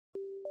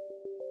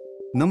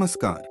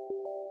Namaskar.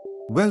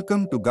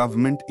 Welcome to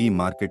Government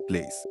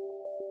e-Marketplace.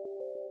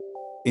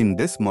 In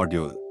this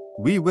module,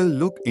 we will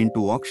look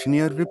into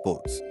auctioneer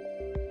reports.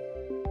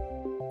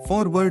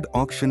 Forward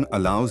auction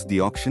allows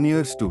the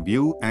auctioneers to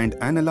view and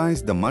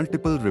analyze the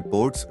multiple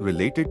reports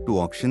related to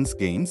auctions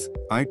gains,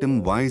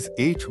 item-wise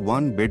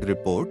H1 bid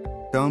report,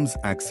 terms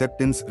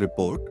acceptance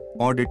report,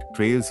 audit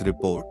trails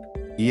report,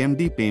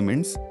 EMD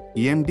payments,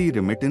 EMD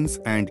remittance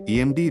and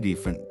EMD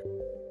refund.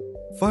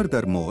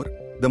 Furthermore,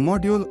 the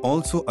module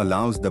also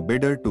allows the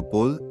bidder to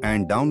pull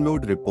and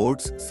download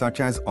reports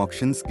such as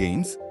auctions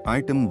gains,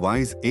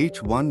 item-wise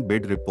H1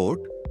 bid report,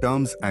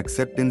 terms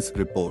acceptance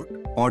report,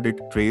 audit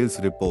trails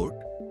report,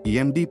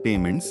 EMD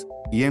payments,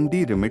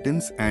 EMD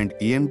remittance and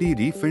EMD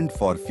refund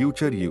for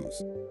future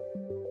use.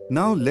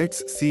 Now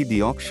let's see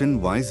the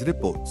auction-wise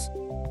reports.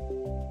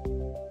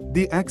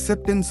 The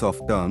acceptance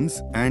of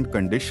terms and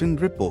condition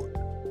report.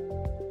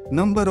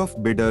 Number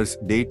of bidders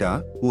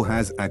data who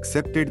has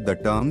accepted the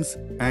terms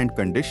and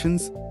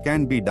conditions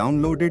can be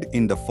downloaded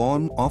in the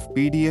form of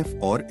PDF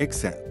or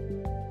Excel.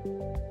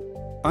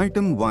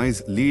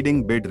 Item-wise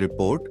leading bid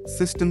report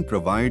system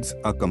provides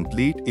a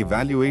complete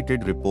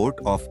evaluated report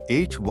of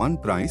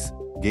H1 price,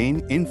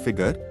 gain in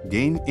figure,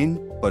 gain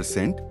in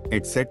percent,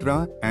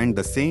 etc. and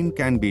the same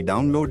can be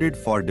downloaded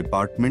for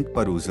department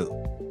perusal.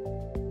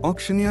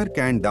 Auctioneer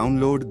can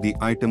download the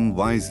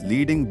item-wise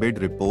leading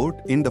bid report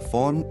in the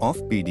form of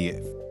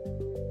PDF.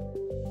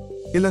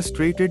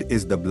 Illustrated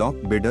is the block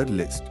bidder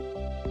list.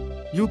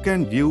 You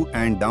can view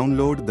and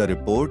download the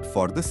report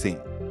for the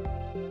same.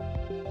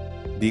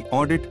 The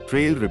audit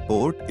trail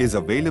report is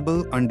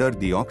available under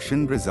the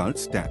auction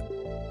results tab.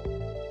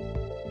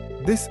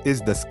 This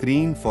is the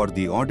screen for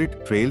the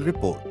audit trail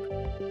report.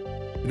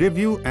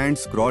 Review and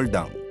scroll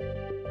down.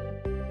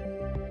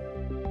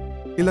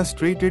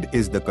 Illustrated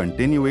is the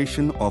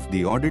continuation of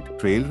the audit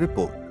trail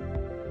report.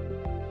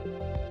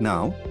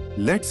 Now,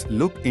 let's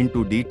look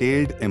into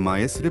detailed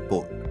MIS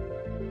report.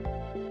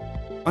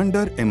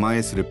 Under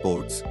MIS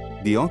reports,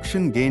 the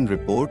auction gain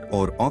report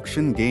or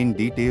auction gain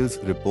details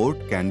report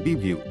can be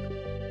viewed.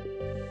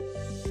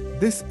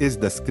 This is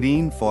the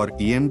screen for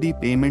EMD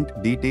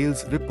payment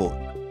details report.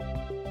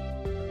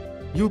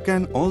 You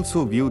can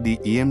also view the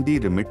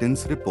EMD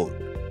remittance report.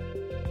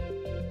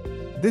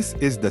 This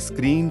is the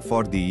screen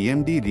for the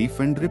EMD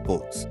refund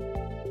reports.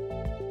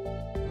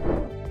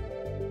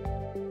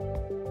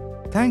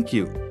 Thank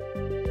you.